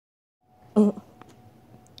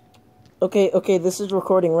Okay, this is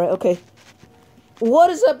recording, right? Okay. What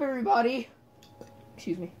is up, everybody?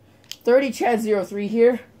 Excuse me. 30Chad03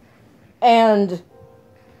 here. And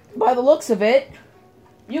by the looks of it,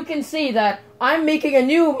 you can see that I'm making a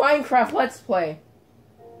new Minecraft Let's Play.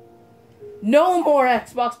 No more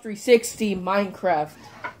Xbox 360 Minecraft.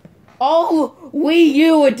 All Wii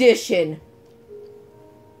U edition.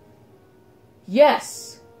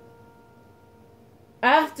 Yes.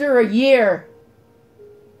 After a year,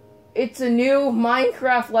 it's a new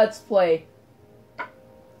Minecraft Let's Play.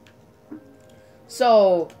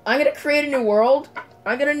 So, I'm gonna create a new world.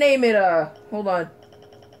 I'm gonna name it, hold on.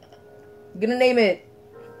 I'm gonna name it,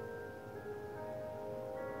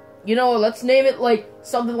 you know, let's name it, like,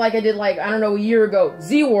 something like I did, like, I don't know, a year ago.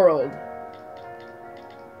 Z-World.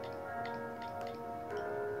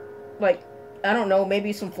 Like, I don't know,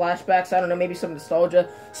 maybe some flashbacks, I don't know, maybe some nostalgia.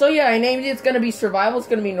 So yeah, I named it, it's gonna be survival, it's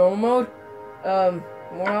gonna be normal mode.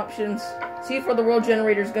 More options. See for the world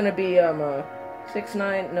generator is gonna be,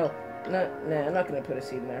 6-9, no, nah, I'm not gonna put a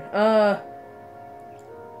seed in there.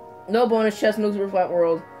 No bonus chest moves for flat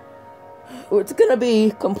world. It's gonna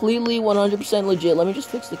be completely 100% legit. Let me just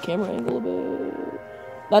fix the camera angle a bit.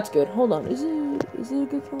 That's good. Hold on. Is it a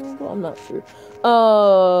good camera angle? I'm not sure.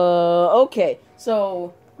 Okay.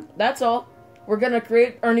 So, that's all. We're gonna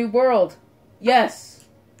create our new world. Yes.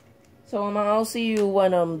 So, I'll see you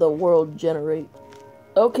when, the world generate.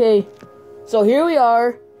 Okay. So, here we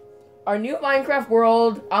are. Our new Minecraft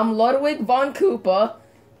world. I'm Ludwig von Koopa.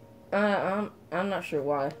 I'm not sure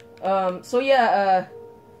why. So yeah,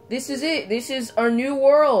 this is it. This is our new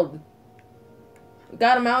world. We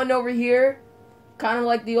got a mountain over here. Kind of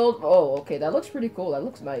like the old... Oh, okay, that looks pretty cool. That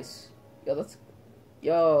looks nice.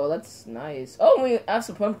 Yo, that's nice. Oh, we have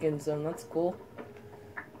some pumpkins, that's cool.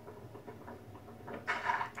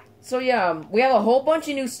 So yeah, we have a whole bunch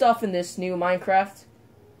of new stuff in this new Minecraft.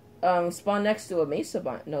 Spawn next to a mesa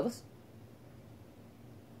biome. No, this...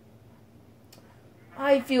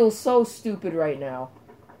 I feel so stupid right now.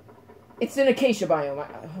 It's an acacia biome.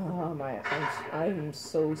 I'm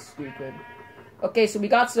so stupid. Okay, so we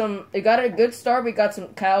got a good start. We got some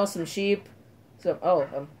cows, some sheep.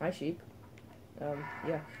 Hi sheep.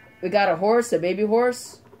 Yeah. We got a horse, a baby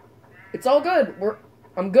horse. It's all good.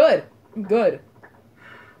 I'm good. I'm good.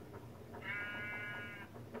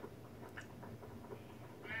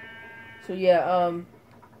 So yeah,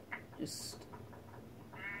 just...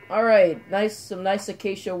 Alright, some nice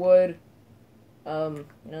acacia wood.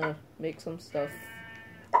 Make some stuff.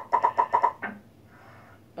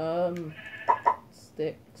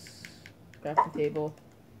 Sticks. Crafting table.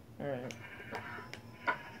 Alright.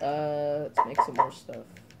 Let's make some more stuff.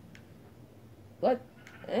 What?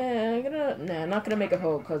 I'm not gonna make a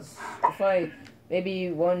hoe, cause if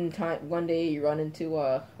maybe one day you run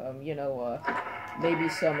into, maybe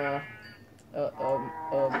some,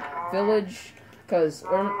 village. Because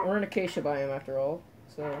we're in acacia biome after all,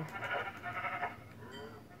 so...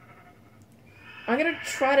 I'm gonna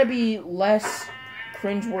try to be less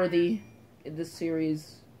cringeworthy in this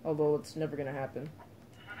series, although it's never gonna happen.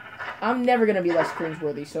 I'm never gonna be less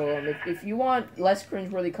cringeworthy, so if you want less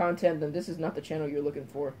cringeworthy content, then this is not the channel you're looking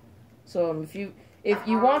for. So if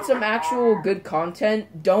you want some actual good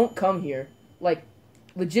content, don't come here. Like,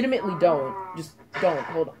 legitimately don't. Just don't.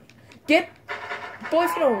 Hold on. Boys,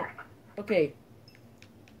 don't! Okay.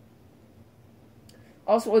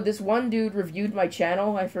 Also, this one dude reviewed my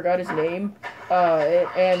channel, I forgot his name,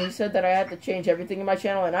 and he said that I had to change everything in my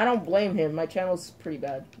channel, and I don't blame him, my channel's pretty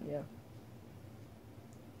bad, yeah.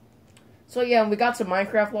 So yeah, we got some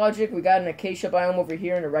Minecraft logic, we got an acacia biome over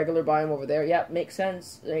here and a regular biome over there, yep, makes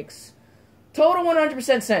sense, makes total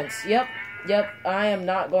 100% sense, yep, I am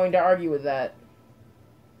not going to argue with that.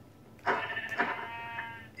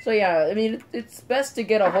 So yeah, I mean, it's best to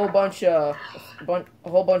get a whole bunch of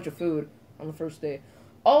food on the first day.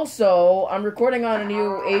 Also, I'm recording on a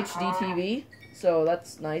new HD TV, so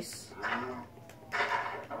that's nice.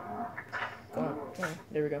 Come on,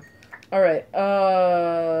 there we go. Alright,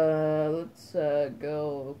 let's,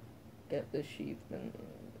 go get the sheep and...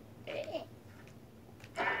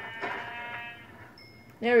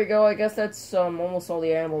 There we go, I guess that's, almost all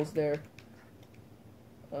the animals there.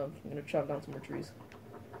 I'm gonna chop down some more trees.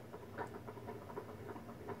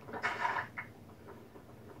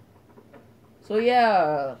 So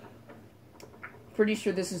yeah, pretty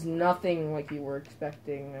sure this is nothing like you were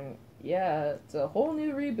expecting. And yeah, it's a whole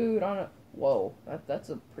new reboot on a... Whoa, that's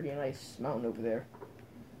a pretty nice mountain over there.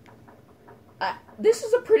 This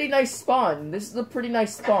is a pretty nice spawn.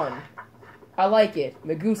 I like it.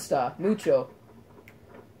 Me gusta mucho.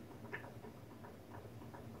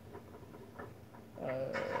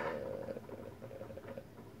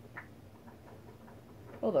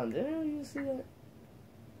 Hold on, didn't you see that?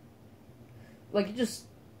 Like, it just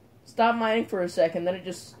stopped mining for a second, then it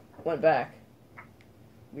just went back.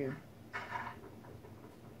 Weird.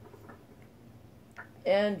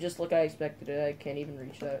 And just like I expected it, I can't even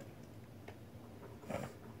reach that.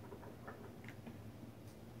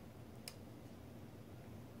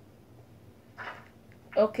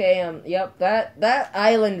 Okay, yep, that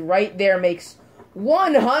island right there makes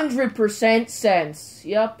 100% sense.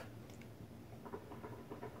 Yep.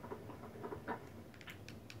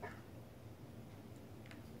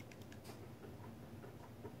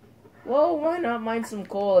 Well, why not mine some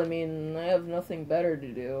coal? I mean, I have nothing better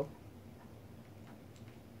to do.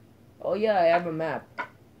 Oh yeah, I have a map.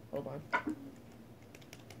 Hold on.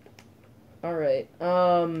 Alright,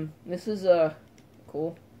 this is,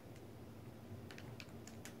 cool.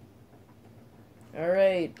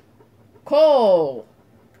 Alright. Coal!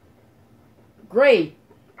 Great!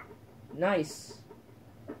 Nice.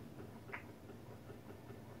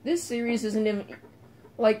 This series isn't even,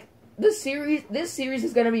 like, this series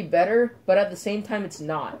is gonna be better, but at the same time it's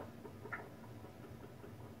not.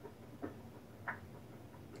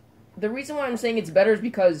 The reason why I'm saying it's better is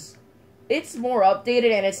because it's more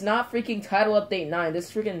updated and it's not freaking Title Update 9. This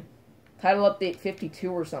is freaking Title Update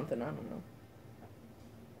 52 or something. I don't know.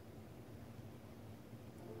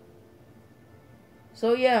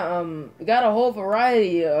 So yeah, we got a whole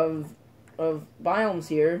variety of biomes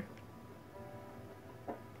here.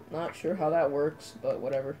 Not sure how that works, but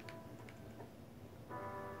whatever.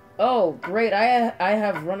 Oh, great! I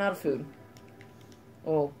have run out of food.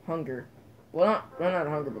 Oh, hunger. Well, not run out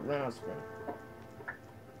of hunger, but run out of sprint.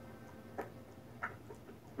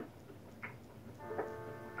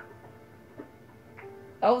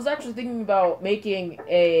 I was actually thinking about making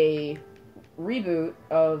a reboot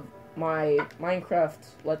of my Minecraft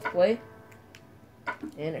Let's Play,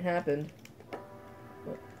 and it happened.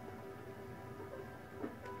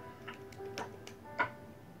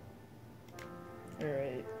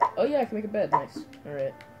 Alright. Oh yeah, I can make a bed. Nice.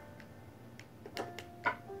 Alright.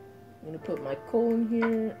 I'm gonna put my coal in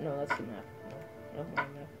here. No, that's the map. No, not my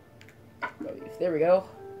map. Oh, there we go.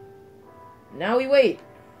 Now we wait.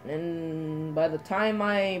 And by the time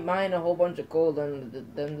I mine a whole bunch of coal, then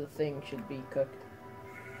the thing should be cooked.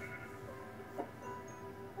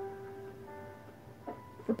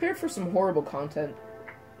 Prepare for some horrible content.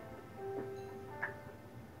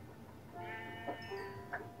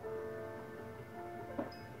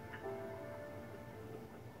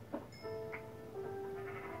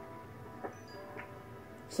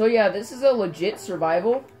 So yeah, this is a legit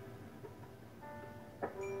survival.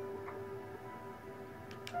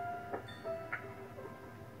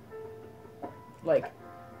 Like,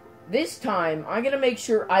 this time, I'm gonna make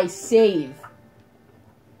sure I save.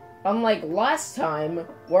 Unlike last time,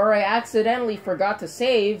 where I accidentally forgot to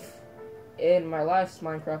save in my last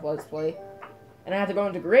Minecraft Let's Play. And I had to go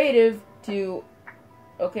into creative to...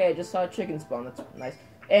 Okay, I just saw a chicken spawn, that's nice.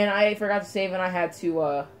 And I forgot to save and I had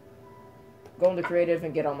to, go into creative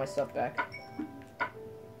and get all my stuff back.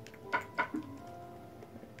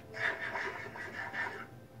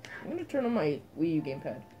 I'm gonna turn on my Wii U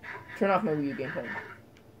gamepad. Turn off my Wii U gamepad.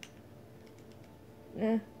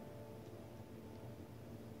 Eh.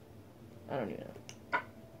 I don't even know.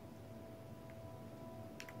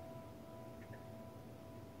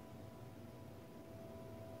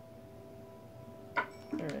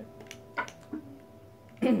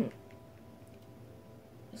 Alright.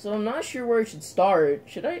 So I'm not sure where I should start.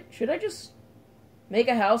 Should I just make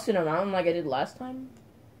a house in a mountain like I did last time?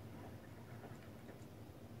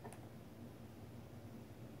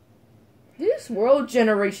 This world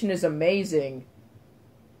generation is amazing.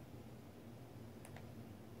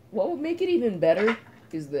 What would make it even better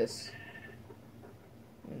is this.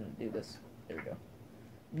 I'm gonna do this. There we go.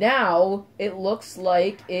 Now it looks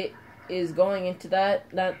like it is going into that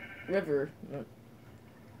river.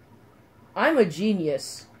 I'm a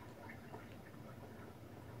genius.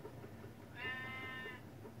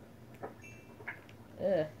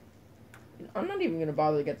 I'm not even gonna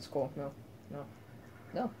bother to get this coal. No.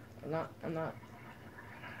 I'm not.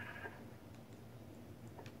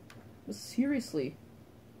 But seriously,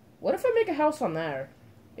 what if I make a house on there?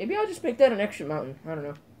 Maybe I'll just make that an extra mountain. I don't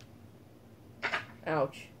know.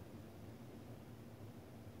 Ouch.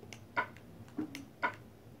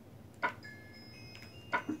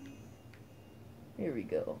 Here we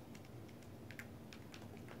go.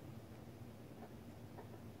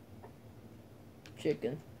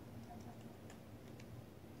 Chicken.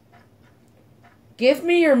 Give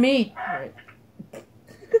me your meat! Alright.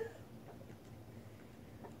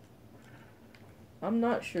 I'm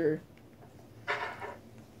not sure.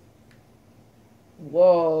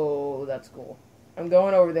 Whoa, that's cool. I'm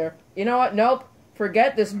going over there. You know what? Nope.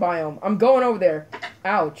 Forget this biome. I'm going over there.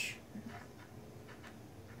 Ouch.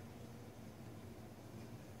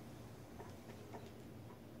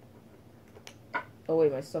 Oh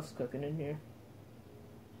wait, my stuff's cooking in here.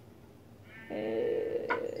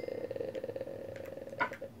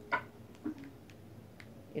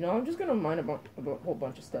 You know, I'm just gonna mine a whole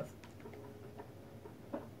bunch of stuff.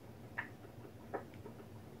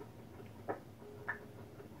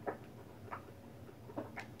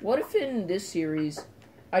 What if in this series,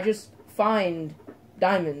 I just find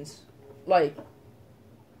diamonds, like,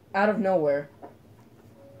 out of nowhere?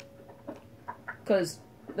 Because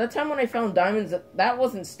that time when I found diamonds, that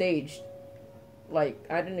wasn't staged. Like,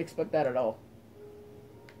 I didn't expect that at all.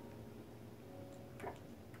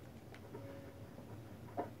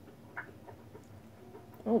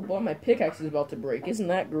 Oh boy, my pickaxe is about to break. Isn't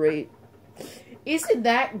that great? Isn't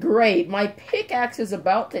that great? My pickaxe is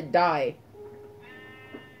about to die.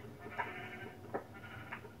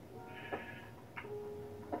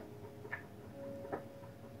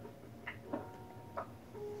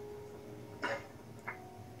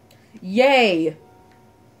 Yay!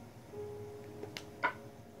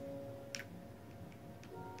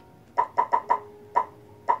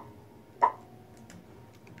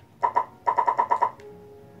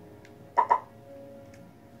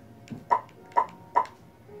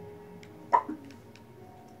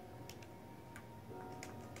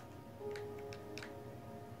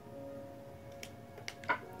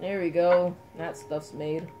 There we go. That stuff's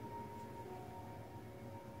made.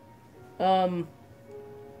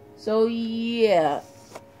 So yeah.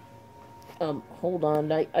 Hold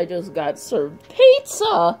on. I just got served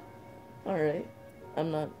pizza. Alright.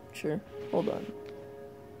 I'm not sure. Hold on.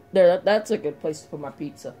 There, that's a good place to put my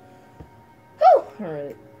pizza. Whew!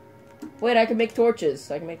 Alright. Wait, I can make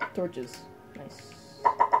torches. I can make torches. Nice.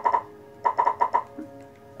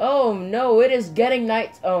 Oh no, it is getting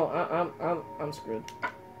night. Oh, I'm screwed.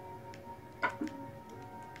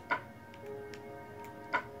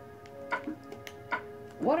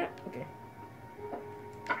 What? Okay.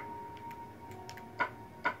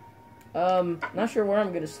 Not sure where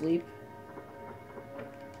I'm gonna sleep.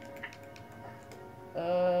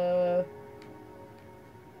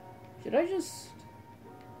 Should I just...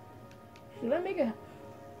 Should I make a...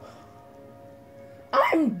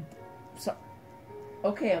 I'm... So...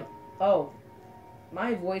 Okay, oh.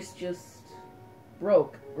 My voice just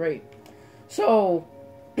broke. Great. So...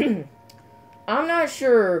 I'm not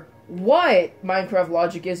sure what Minecraft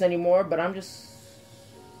logic is anymore, but I'm just...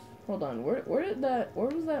 Hold on, where was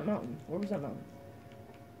that mountain? Where was that mountain?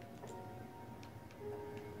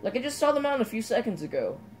 Like, I just saw the mountain a few seconds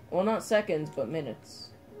ago. Well, not seconds, but minutes.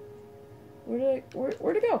 Where'd it go?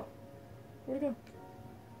 Where'd it go? Where'd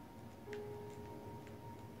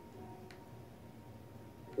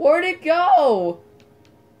it go?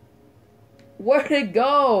 Where'd it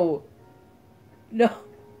go? No.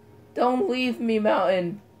 Don't leave me,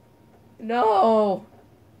 mountain. No.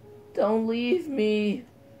 Don't leave me.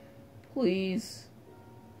 Please.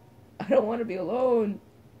 I don't want to be alone.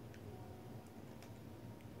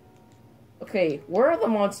 Okay, where are the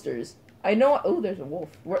monsters? I know... Oh, there's a wolf.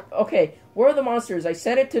 Okay, where are the monsters? I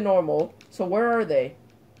set it to normal. So where are they?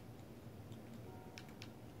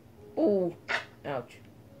 Oh. Ouch.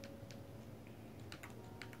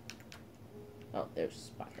 Oh, there's a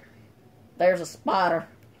spider. There's a spider.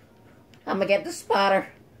 I'm gonna get the spider.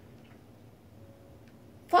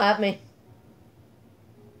 Fight me.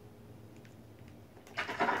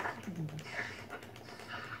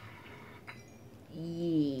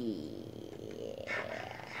 Yeah.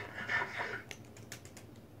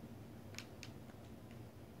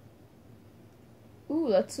 Ooh,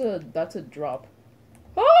 that's a drop.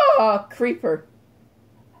 Ah, creeper.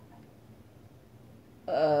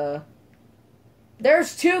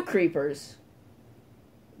 There's 2 creepers.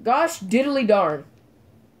 Gosh diddly darn.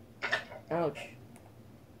 Ouch.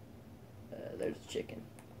 There's a chicken.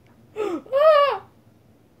 Ah!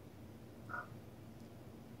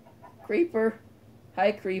 Creeper.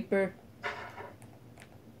 Hi, creeper.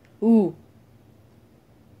 Ooh.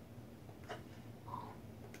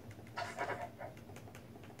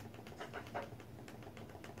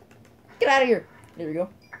 Get out of here. There we go.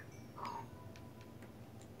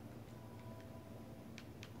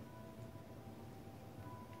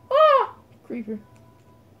 Ah! Creeper.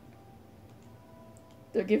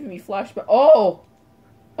 They're giving me flashback. Oh!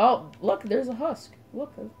 Oh, look, there's a husk.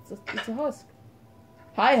 Look, it's a husk.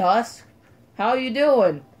 Hi, husk. How you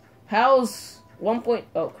doing? How's 1.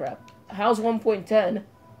 Oh, crap. How's 1.10?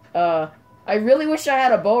 I really wish I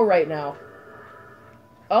had a bow right now.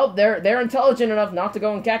 Oh, they're intelligent enough not to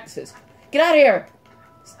go in cactuses. Get out of here!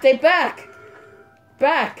 Stay back!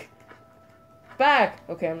 Back! Back!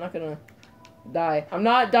 Okay, I'm not gonna die. I'm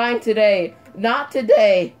not dying today. Not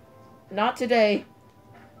today. Not today.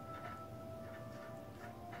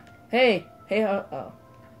 Hey, oh.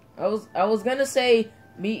 I was gonna say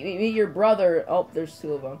meet your brother. Oh, there's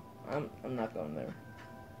two of them. I'm not going there.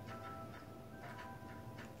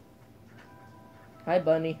 Hi,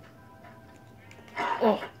 Bunny.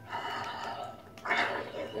 Oh.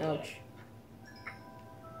 Ouch.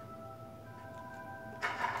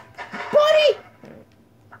 Bunny!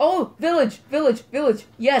 Oh, village.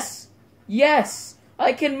 Yes. Yes.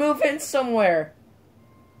 I can move in somewhere.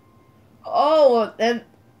 Oh, and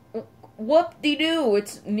whoop-de-doo.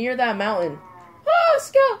 It's near that mountain. Ah,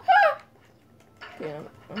 let's go. Ah. Okay,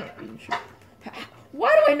 I'm not being sure.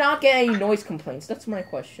 Why do I not get any noise complaints? That's my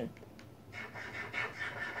question.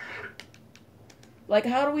 Like,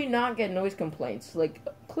 how do we not get noise complaints? Like,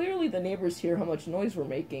 clearly the neighbors hear how much noise we're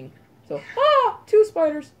making. So, 2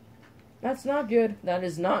 spiders. That's not good. That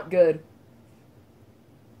is not good.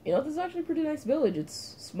 You know, this is actually a pretty nice village.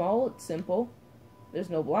 It's small, it's simple. There's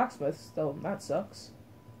no blacksmiths, though. That sucks.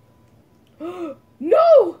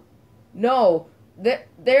 No! No!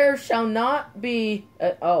 There shall not be...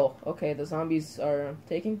 oh, okay, the zombies are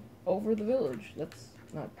taking over the village. That's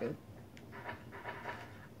not good.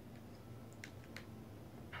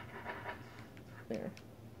 There.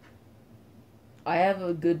 I have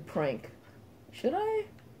a good prank. Should I?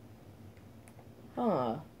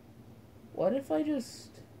 Huh. What if I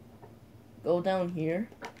just go down here?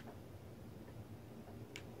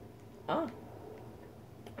 Ah.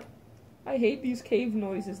 I hate these cave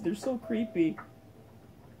noises. They're so creepy.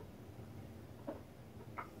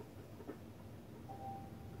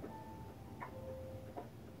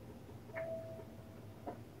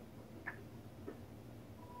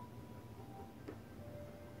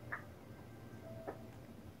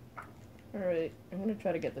 Alright, I'm gonna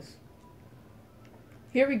try to get this.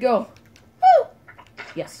 Here we go. Woo!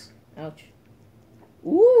 Yes. Ouch.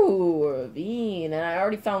 Ooh, a ravine. And I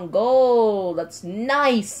already found gold. That's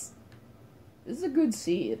nice. This is a good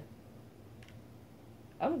seed.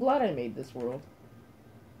 I'm glad I made this world.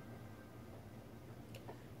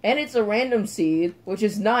 And it's a random seed, which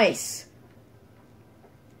is nice.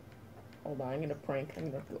 Hold on, I'm gonna prank.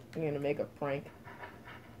 I'm gonna make a prank.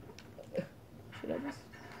 Should I just...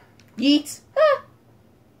 Yeet! Ah!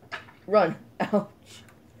 Run. Ouch.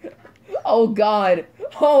 Oh god.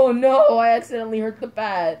 Oh no, I accidentally hurt the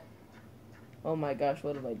bat. Oh my gosh,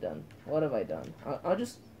 what have I done? What have I done? I'll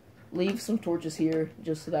just leave some torches here,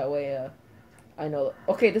 just so that way, I know.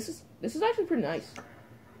 Okay, this is actually pretty nice.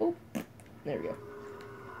 Oh, there we go.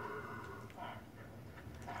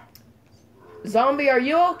 Zombie, are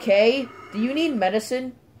you okay? Do you need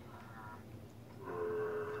medicine?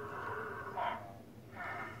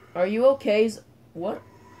 Are you okay? What?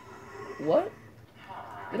 What?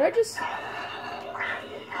 Did I just...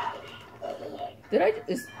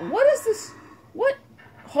 What is this? What?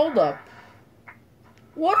 Hold up.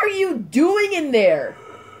 What are you doing in there?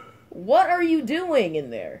 What are you doing in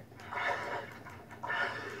there?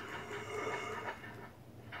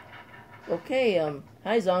 Okay,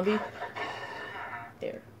 hi zombie.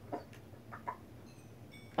 There.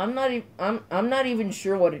 I'm not even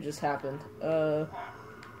sure what had just happened. Oh,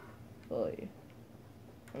 yeah.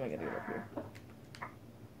 How am I gonna get up here?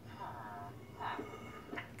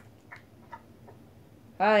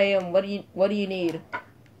 Hi, what do you need?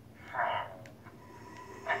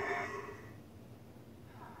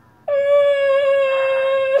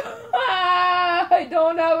 I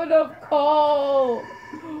don't have enough coal.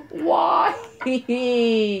 Why?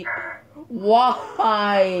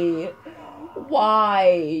 Why?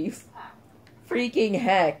 Why? Freaking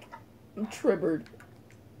heck. I'm triggered.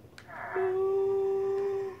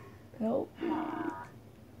 Help me.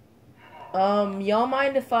 Y'all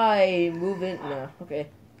mind if I move in? No, okay.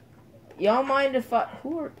 Y'all mind if I...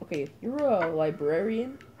 Okay, you're a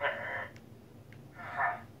librarian?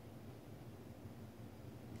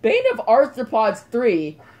 Bane of Arthropods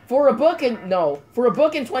 3. For a book and... No. For a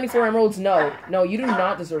book and 24 emeralds, no. No, you do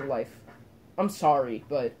not deserve life. I'm sorry,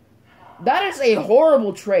 but... That is a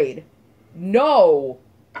horrible trade. No.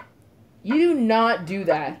 You do not do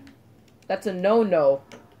that. That's a no-no.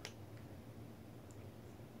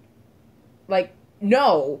 Like,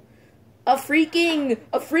 no. A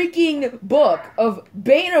freaking book of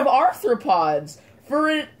Bane of Arthropods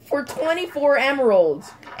for 24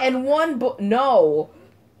 emeralds and one book. No.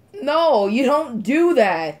 No, you don't do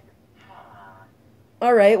that.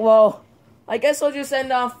 Alright, well, I guess I'll just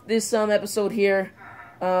end off this episode here.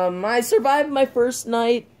 I survived my first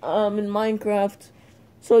night in Minecraft.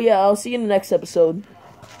 So yeah, I'll see you in the next episode.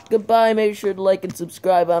 Goodbye. Make sure to like and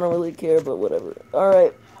subscribe. I don't really care, but whatever.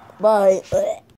 Alright. Bye.